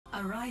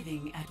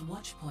Arriving at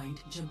Watchpoint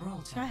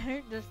Gibraltar. I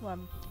hate this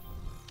one.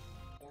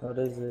 What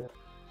is it?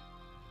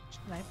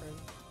 Snipers.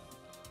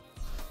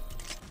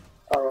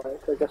 Alright,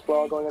 I guess we're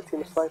all going a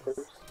team of snipers.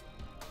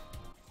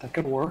 That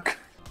could work.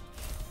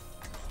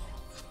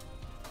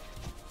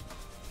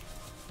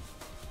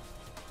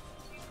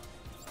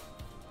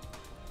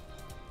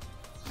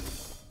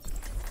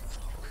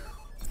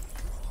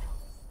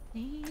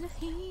 Need a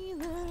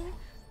healer.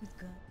 It's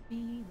gonna be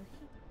the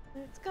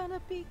healer. It's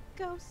gonna be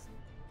Ghost.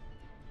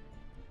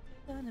 It's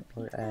gonna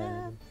be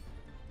Ab.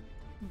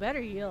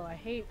 Better heal. I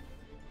hate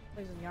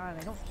Poison Yana.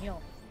 They don't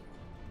heal.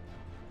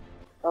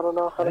 I don't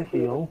know how to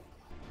heal.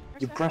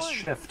 You Where's press that one?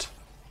 shift.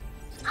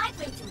 I'm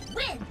going to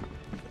win!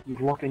 You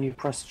look and you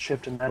press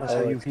shift, and that is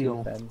how you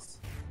heal.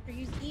 Or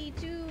use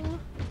E2.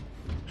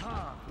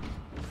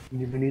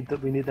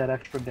 We need that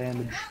extra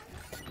damage.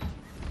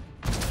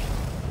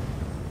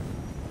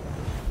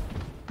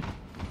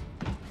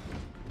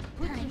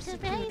 Time to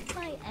raise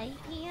my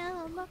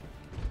APM.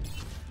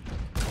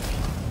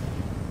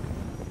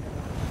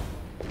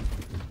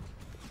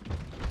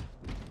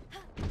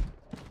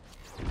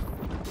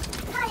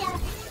 Hiya!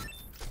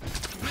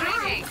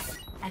 Greetings!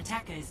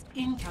 Attackers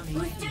incoming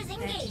in Boosters 30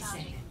 engaged.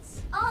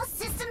 seconds. All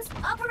systems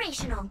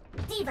operational.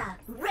 D.va,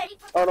 ready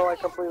for Oh no, I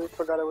completely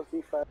forgot it was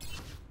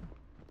defense.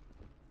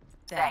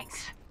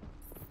 Thanks.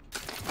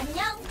 And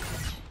now,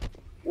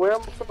 Where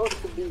am I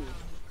supposed to be?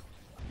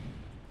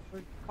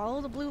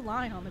 Follow the blue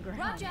line on the ground.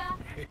 Roger!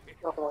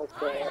 Nothing like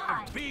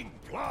that. Big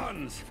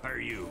plans for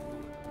you.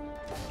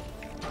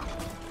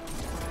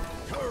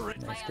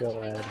 Turret. Let's go,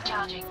 lad.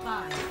 Charging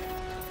 5,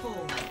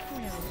 4,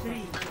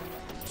 3,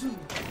 2.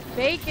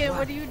 Bacon,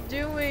 what are you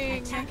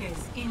doing? Attackers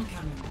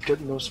incoming.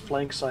 Getting those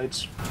flank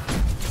sights.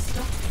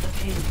 Stop the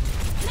pain.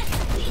 let's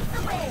beat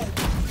the way!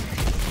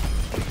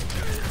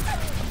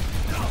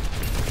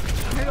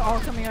 They're all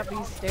coming up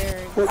these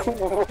stairs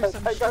for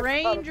some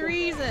strange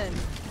reason.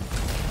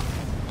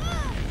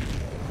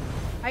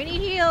 I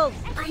need heals.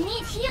 I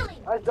need healing!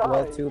 I died.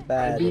 Well, too I'm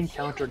bad. being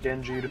counter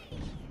genji'd.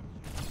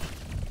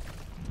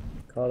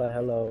 Call a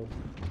hello.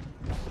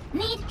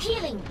 Need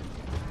healing!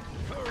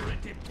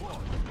 Turret deployed.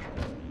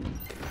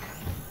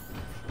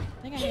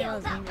 I think I know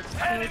his name. It's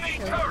Enemy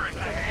turret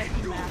ahead.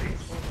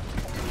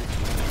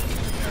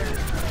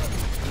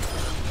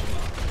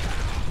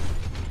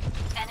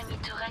 Enemy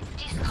turret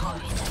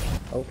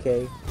destroyed.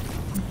 Okay.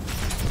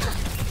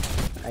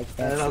 I can't.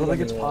 And I don't see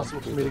think it's anyone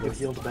possible for me to get because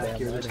healed back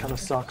here. This kind of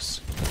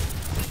sucks.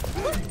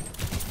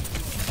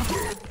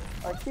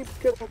 I keep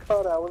getting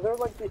caught out. They're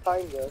like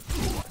behind us.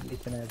 You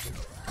can have it.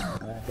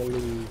 I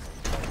believe.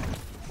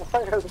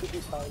 Why are they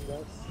behind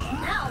us?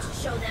 Now I'll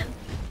show them.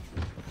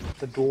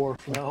 The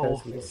dwarf, no.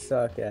 Because we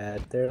suck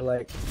at. They're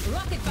like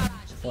Rocket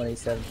barrage.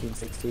 2017,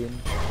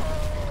 16.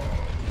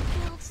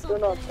 They're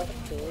not that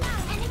good.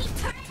 Enemy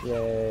turret!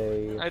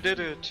 Yay. I did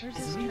it. Where's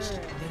his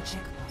turret? The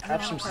checkpoint.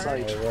 Have some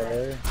sight.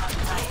 Where?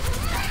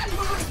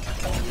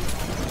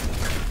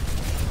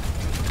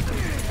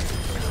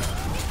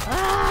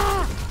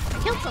 Ah!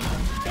 I killed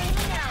someone.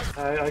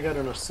 I got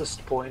an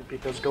assist point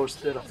because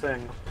Ghost did a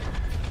thing.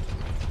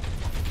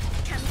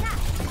 Come back!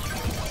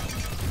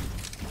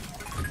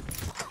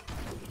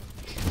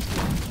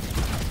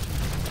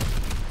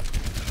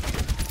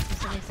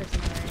 76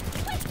 in the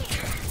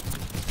right.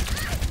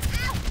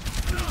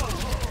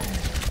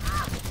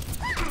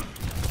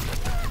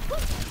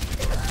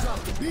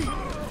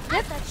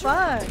 Get the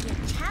fuck!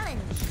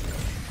 Challenge!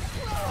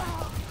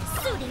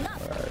 Suiting up!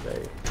 Where are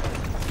they?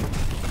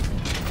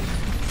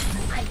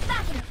 I'm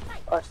back in the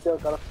fight! I still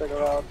gotta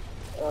figure out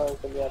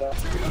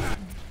Zenyatta.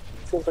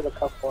 Seems like a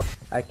tough one.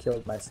 I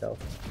killed myself.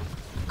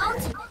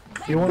 Ultimate!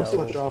 If you want to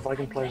switch off, I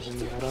can play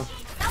Zenyatta.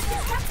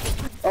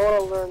 I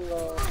wanna learn the...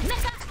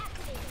 Mecha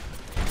activated!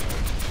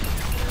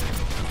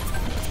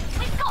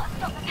 We've got to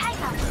stop the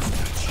tanker!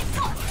 We've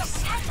got to stop the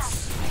tanker!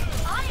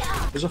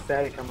 Fire! There's a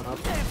fatty coming up.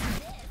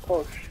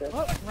 Oh shit.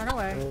 Oh, run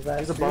away. Well, that's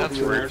He's above That's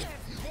you. weird.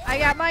 I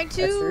got mine That's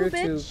too, rude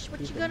bitch. too, What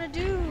you people. gonna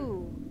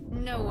do?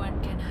 No one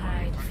can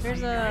hide There's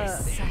from my a-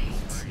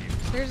 sight.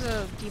 There's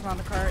a D.va on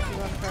the cart.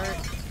 D.va on the cart.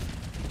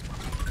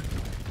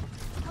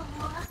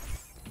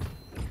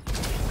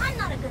 I'm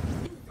not a good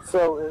loser.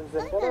 So is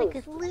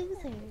Zenyatta's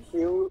loser.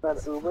 Q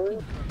that Uber?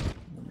 Oh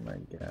my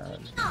god.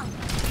 Oh,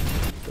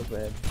 Go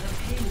bad. The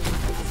payload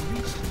has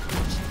reached the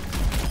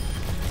checkpoint.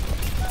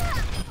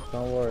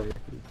 Don't worry.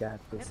 You got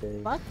this,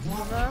 eh? Fuck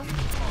D.va.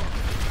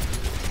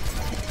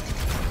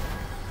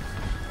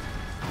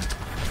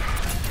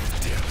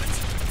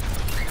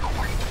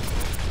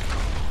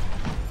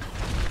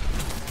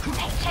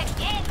 check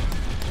in!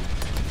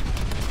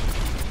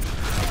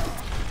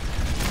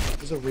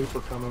 There's a Reaper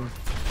coming.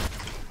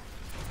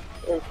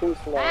 Increase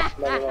now.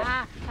 Never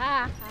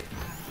mind.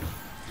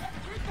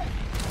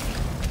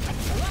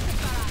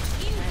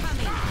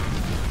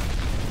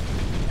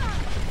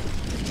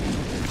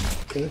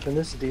 Can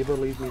this diva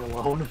leave me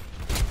alone?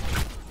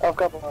 I've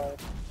got my...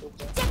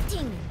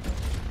 Detecting!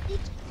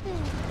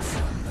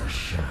 From the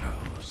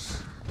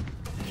shadows.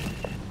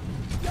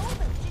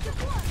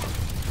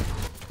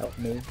 Help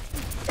me.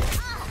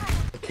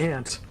 I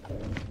can't.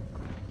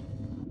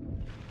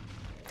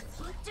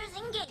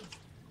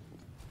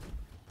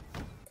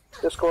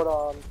 Discord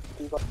on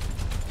d.va.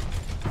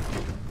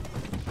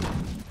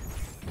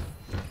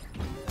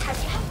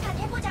 다시 한판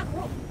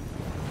해보자고.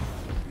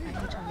 I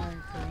need to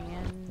learn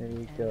Korean There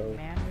you and go.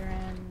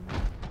 Mandarin.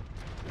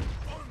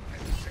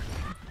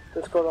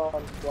 Discord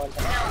on one.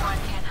 No one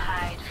can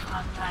hide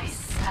from my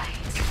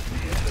sight.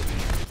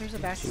 There's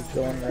a She's background.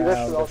 going You guys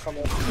should all around come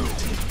in.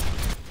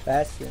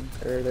 Bastion.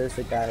 Or there's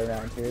a guy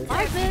around here.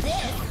 Hi, bitch!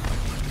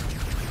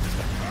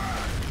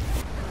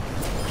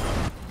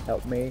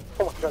 Help me.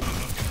 Oh my god.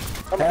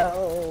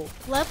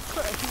 Help! Left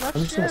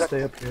I'm just gonna shift,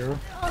 stay up here.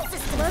 left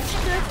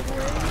shift,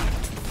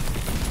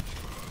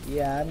 wait.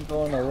 Yeah, I'm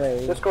going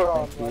away. Discord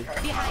on Thank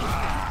one. you.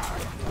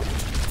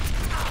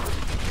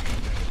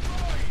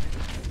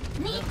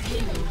 Need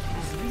healing.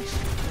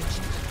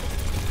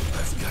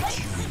 I've got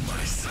you in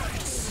my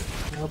sights.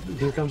 Yep,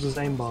 here comes his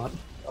aimbot.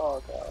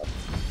 Oh god.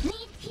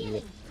 Need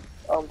healing.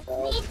 I'm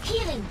dead. Need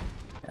healing.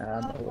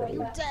 I'm away.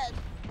 You're dead.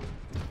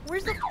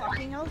 Where's the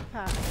fucking health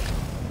pack?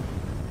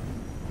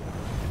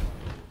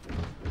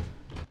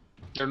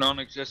 They're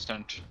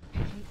non-existent.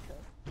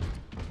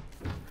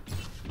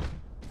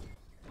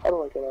 How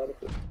do I get out of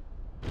here?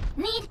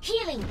 Need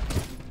healing.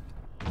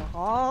 Walk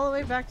all the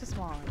way back to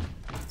spawn.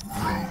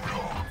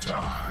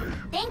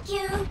 Thank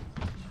you.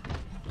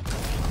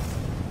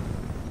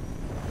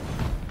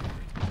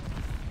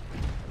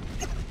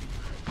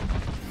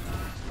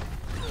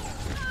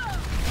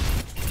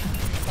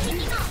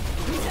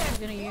 I'm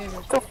gonna use it.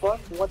 What the fuck?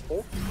 What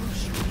this?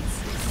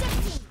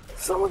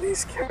 Some of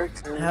these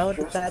characters. How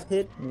did just- that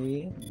hit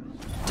me?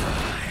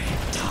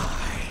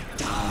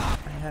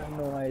 I have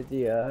no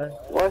idea.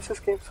 Why is this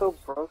game so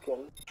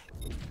broken?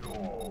 This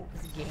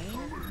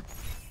game?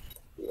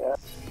 Yeah.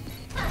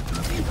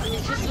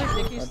 It's just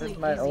ridiculously What is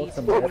my easy ultimate?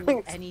 to do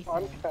Building anything.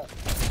 contract.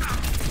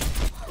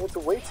 It's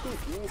way too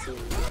easy.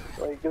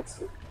 Like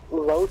it's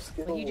low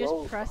skill. Like you just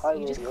low, press, high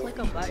you just level. click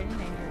a button and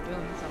you're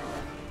doing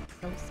something.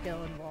 No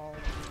skill involved.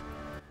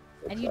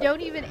 And you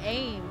don't even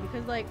aim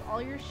because like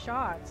all your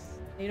shots,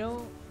 they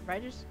don't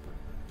register.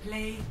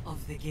 Play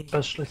of the game.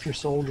 Especially if you're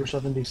Soldier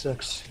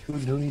 76. Who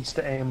needs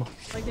to aim?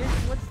 Like there's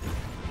what's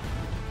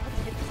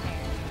hit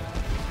scan?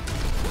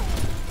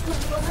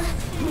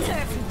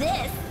 Nerf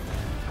this.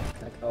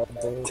 Like all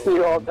bullshit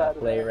You all in that died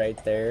play there.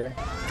 right there.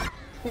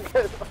 You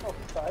guys all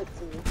died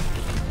to me.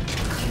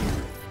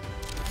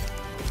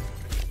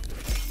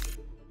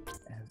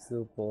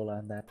 Absolute bull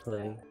on that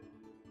play.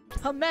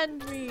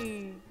 Commend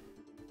me.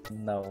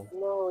 No.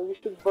 No, you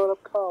should vote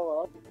up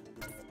Kala.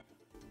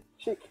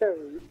 She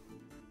carried.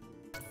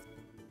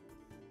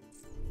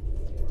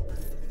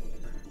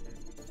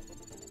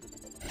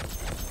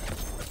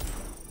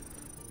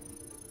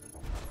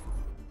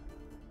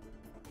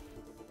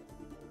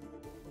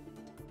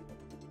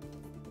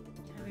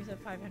 He's at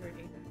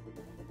 580.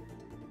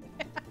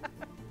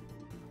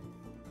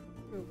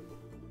 Ooh.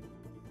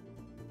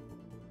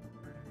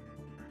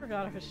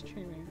 Forgot I was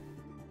streaming.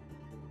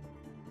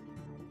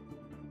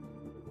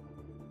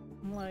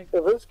 I'm like,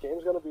 If this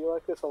game's gonna be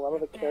like this, a lot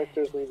of the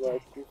characters need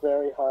like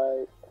very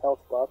high health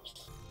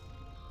buffs.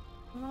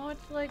 no,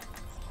 it's like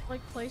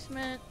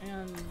placement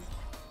and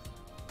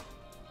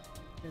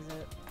is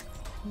it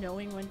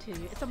knowing when to?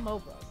 It's a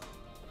MOBA.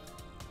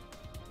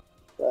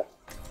 Yeah.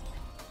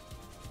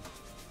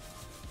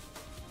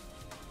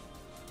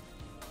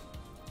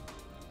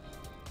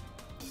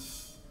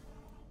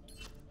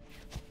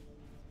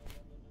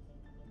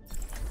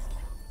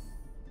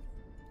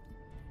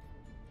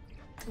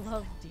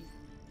 Love deep.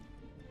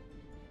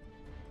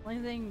 Only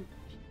thing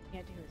she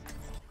can't do is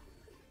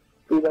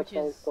Be that Which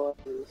kind is- of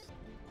stories.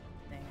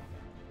 dang.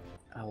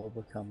 I will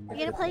become the You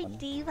gonna good play one.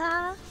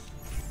 d.va?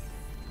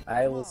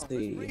 I will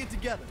see. Bring it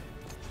together.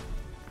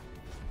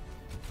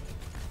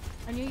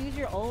 And you use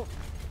your ult,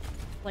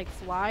 like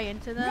fly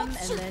into them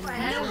Let's and shoot then for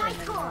hit an them ally and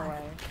then core. run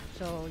away.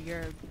 So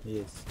your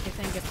Yes.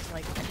 thing gets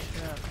like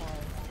extra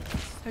hard.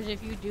 Because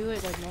if you do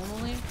it like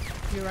normally,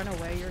 if you run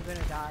away, you're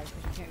gonna die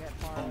because you can't get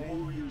far A away.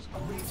 warrior's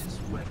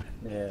greatest weapon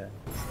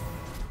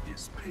Yeah.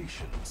 is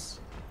patience.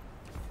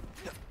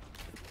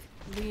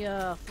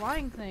 The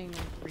flying thing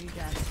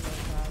regens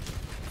really fast.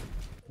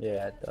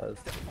 Yeah, it does.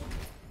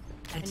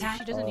 And she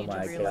Attack. doesn't Oh need to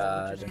my reload,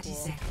 God. which 20 is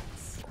cool.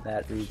 seconds.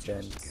 That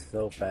regens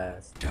so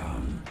fast.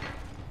 Done.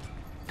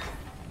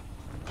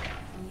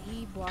 And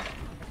E blocks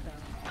like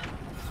that.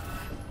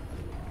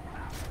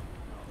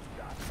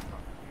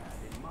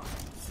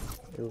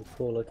 Ooh,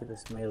 cool, look at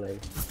this melee.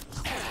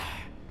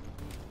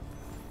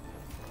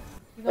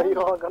 You Hey, you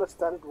go, all gotta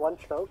stand at one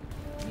choke.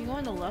 you go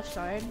on the left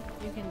side,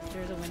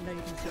 there's a window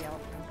you can see out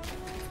from.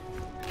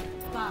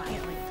 5,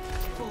 Can't like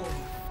 4,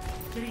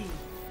 3,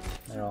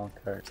 They're all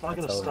cart. It's not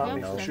gonna That's all stop we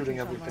me know. from know. shooting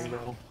Somewhere. everything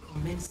though.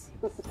 commence.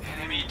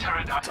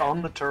 It's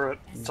on the turret.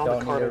 It's on Don't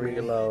the need to cart.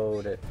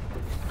 reload it.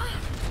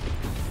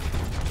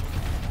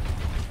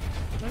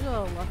 there's a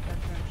left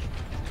entrance.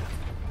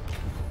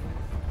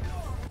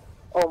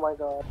 Oh my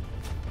god.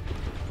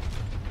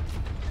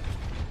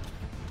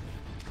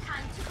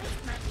 Time to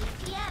waste my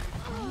ATM.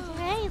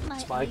 Raise my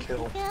It's my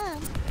kill. ATM.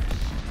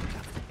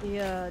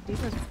 The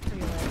d.va's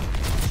pretty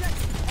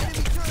low.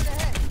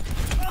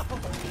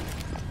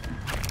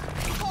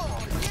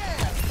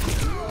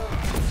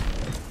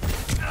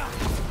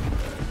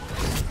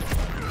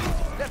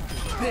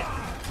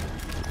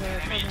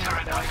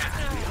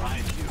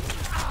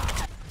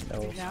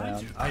 No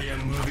sound. I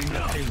am moving the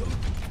payload.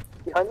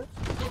 Behind us?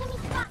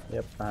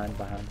 Yep,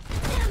 behind.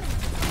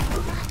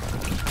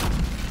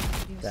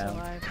 He's Down.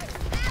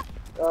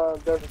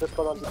 alive. There's this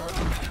one on the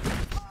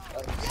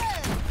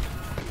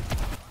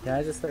Can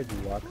I just like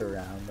walk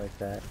around like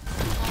that?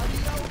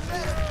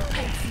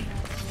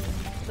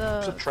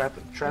 There's a The trap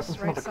in this front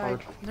of right the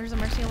side. card. There's a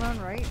Mercy alone,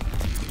 right?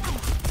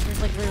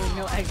 There's like literally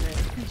no exit.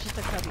 It's just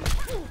a cubby.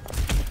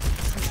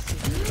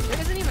 There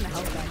isn't even a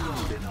health back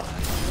here.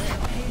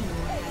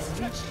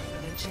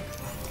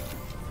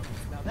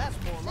 Now that's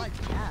more like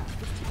the app.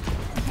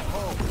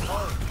 Oh.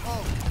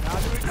 Now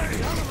do it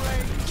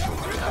celebrate.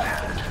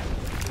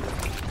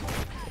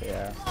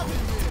 Yeah.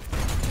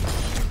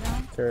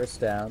 Turret's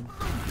down.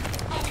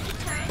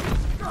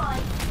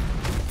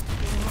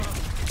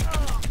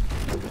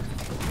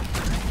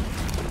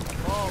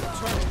 Oh,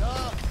 turn it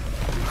up.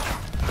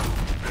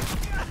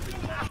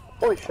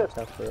 Holy shit.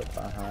 Suffer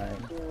behind.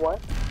 What?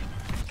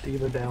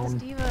 D.va down.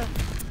 D.va.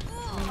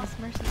 I mean, this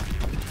Mercy.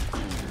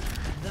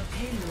 The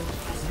payload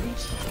has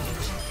reached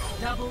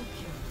double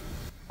kill.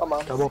 I'm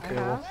out. Double I kill.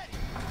 have.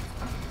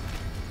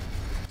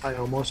 I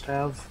almost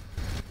have.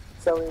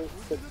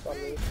 76 on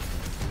me.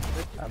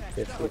 I'm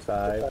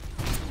 55.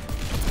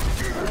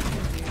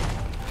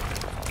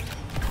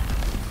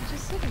 He's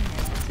just sitting there.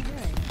 What's he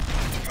doing?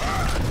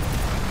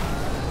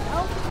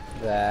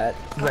 That.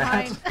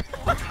 Behind.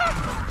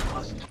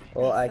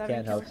 Well, I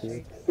can't help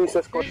you. He's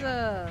just going. There's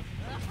a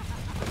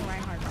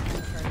Reinhardt behind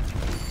the card.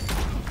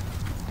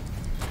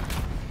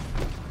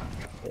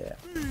 Yeah.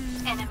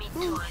 Enemy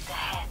turret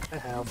ahead. I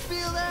have.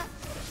 Feel that?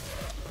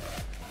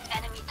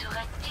 Enemy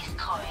turret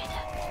destroyed.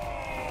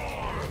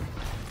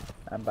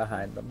 I'm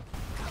behind them.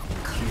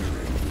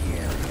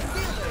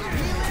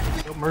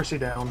 Oh, Mercy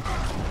down.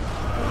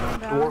 Down.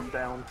 Dwarf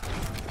down.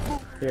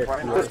 Here,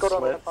 Right now. Let's go down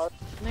Split. that part.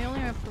 They only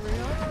have 3 of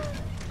them.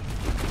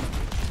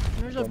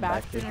 There's a Going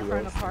back bastion to in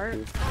front of heals. cart.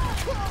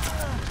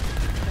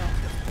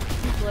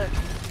 Split.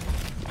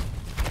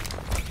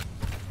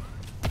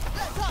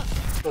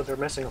 Oh, they're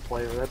missing a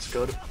player. That's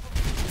good.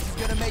 It's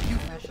gonna make you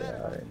feel They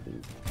better. are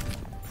indeed.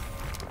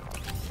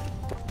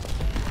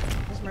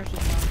 This Mercy's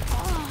down.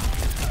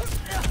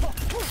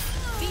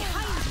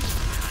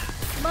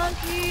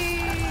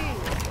 Monkey!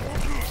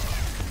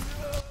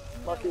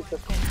 Monkey's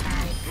just.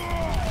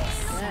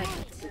 Yeah,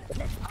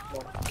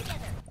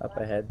 Up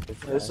ahead.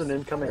 There's an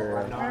incoming Or,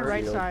 our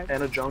right shield. side.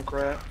 and a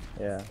Junkrat.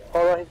 Yeah.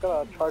 Hold on, he's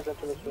gonna charge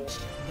into this room.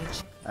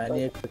 I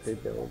need to quickly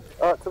build.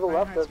 To the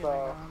left, Reinhardt's there's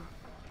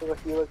gonna a go.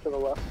 healer to the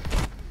left.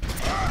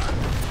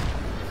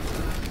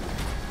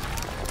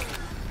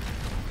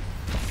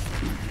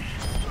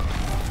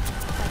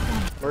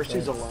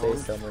 Mercy's Can't alone.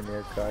 Stay somewhere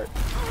near cart.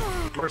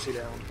 Mercy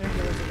down. There's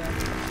the again.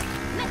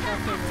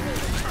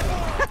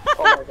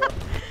 Oh my god.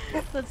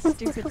 That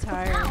stupid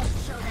tire.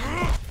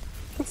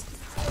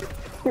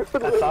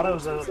 I thought I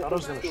was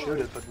gonna shoot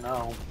it, but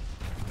no.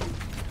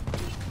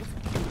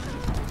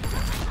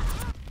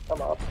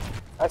 I'm up.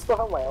 I still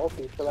have my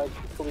ulti.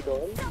 Should we go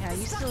in? Yeah,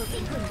 you still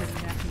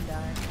couldn't actually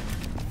die.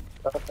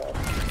 Okay.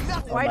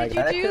 Why did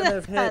you do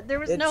that? There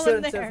was it no one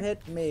shouldn't there. have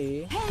hit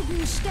me.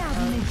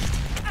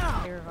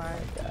 You're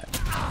right.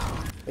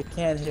 It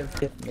can't have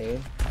hit me.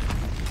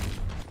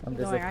 I'm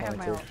Going, I have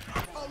my disappointed.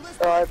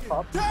 ult. I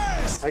popped.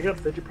 I got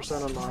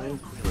 50% on mine.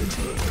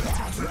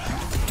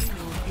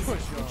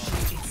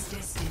 Its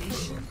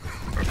destination.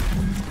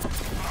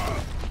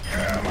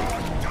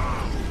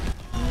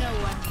 No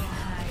one can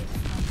hide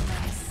from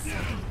my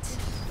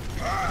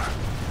sight.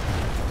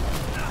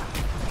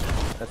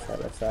 That's side,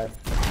 that's side.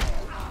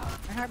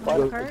 I have I my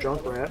got the cart.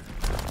 Junkrat.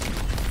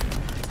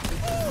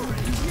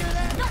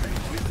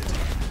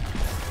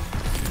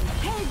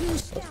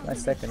 What's my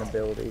second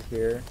ability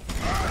here?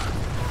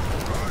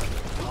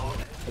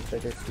 Looks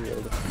like a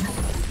shield.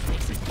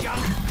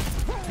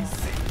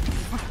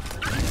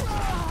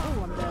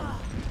 Oh, I'm dead.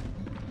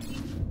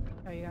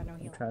 Oh, you got no I'm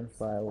heal. trying to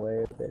fly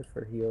away a bit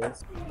for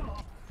heals.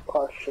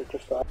 Oh shit,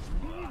 just died.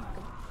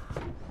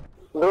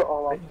 They're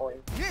all on point.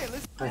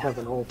 I have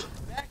an ult.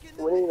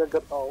 We need a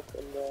good ult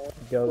and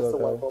Go, just go, a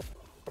go. one ult.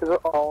 Because they're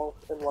all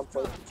in one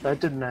place. That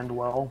didn't end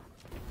well.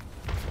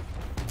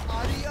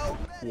 Audio.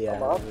 Yeah,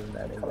 Come on. it isn't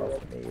that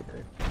involved for me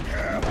either.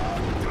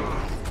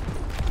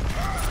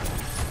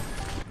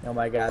 Oh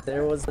my god,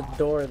 there was a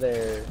door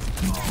there.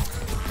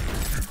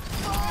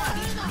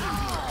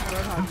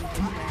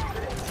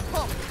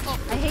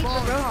 I hate the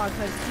Roadhog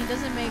because he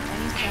doesn't make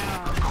any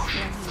sound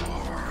when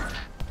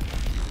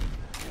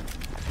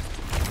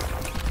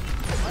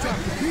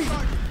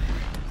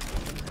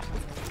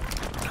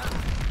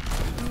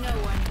No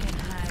one can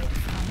hide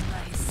from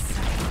my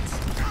sight.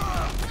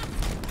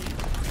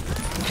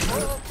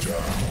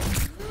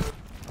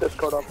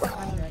 Discord up.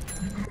 I'm dead.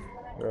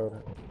 Road,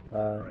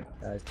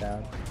 guys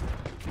down.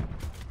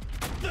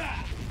 They're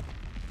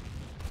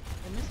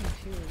missing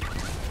 2. I don't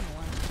know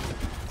why.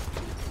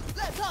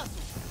 Let's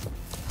hustle.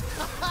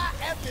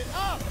 F it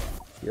up.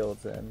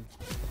 shields in.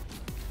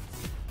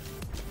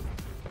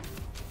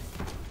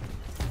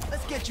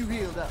 Let's get you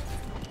healed up.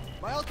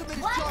 My ultimate is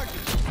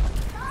charging.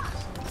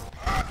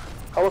 I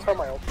almost had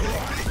my ult.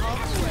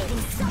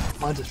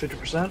 Mine's at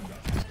 50%.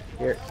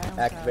 Here,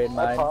 activate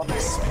mine.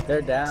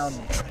 They're down.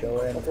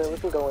 Go in. Okay, we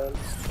can go in.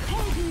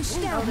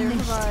 Oh, they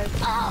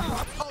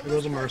revived. There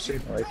goes a mercy.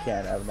 Oh, I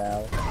can't have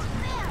now.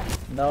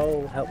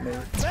 No, help me.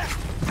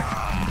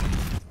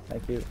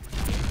 Thank you.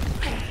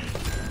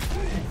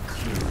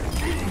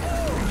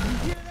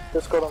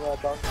 Discord on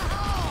that dunk.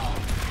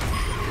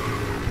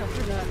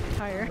 After that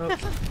tire.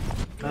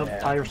 Oh, Yeah.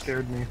 tire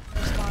scared me.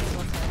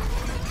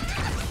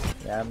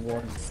 Yeah, I'm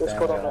going to Discord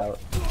stand on that. out.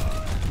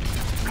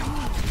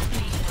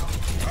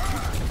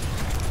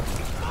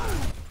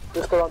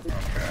 Discord on the.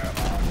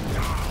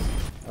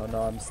 Oh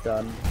no, I'm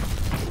stunned.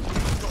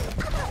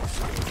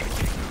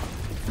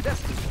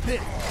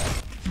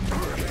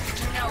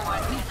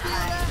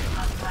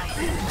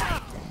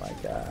 Oh my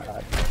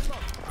god.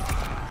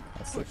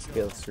 That's a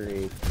skill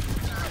streak.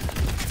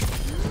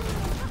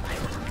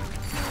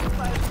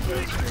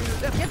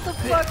 Get the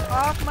fuck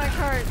off my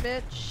cart,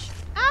 bitch.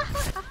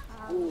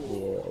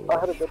 Ooh, I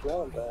had a good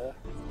round there.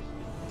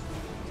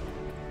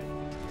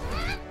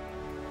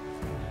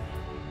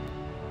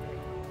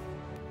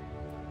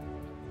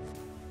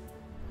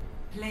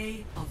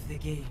 Play of the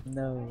game.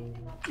 No.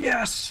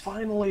 Yes,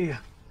 finally.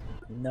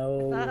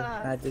 No.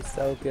 I did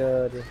so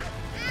good.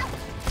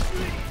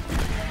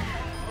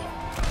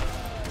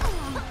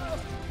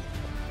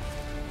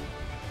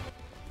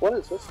 What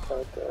is this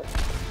character?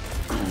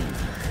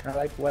 I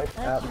like wiped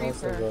out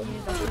That's most of Reaper. them.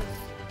 He's a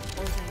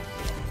orphan.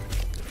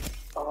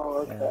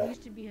 Oh, He okay.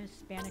 used to be a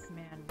Hispanic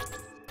man.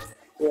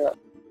 Yeah.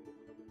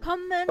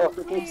 Come in, Oh,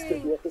 he needs to be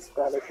please. a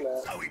Hispanic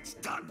man. How it's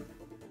done.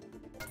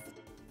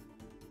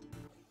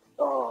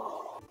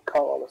 Oh,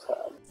 Kyle almost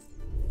had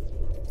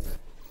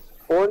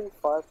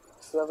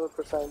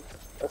 45.7%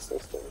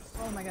 assistance.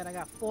 Oh my god, I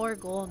got 4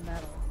 gold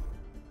medals.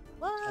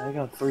 What? I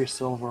got 3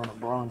 silver and a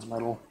bronze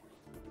medal.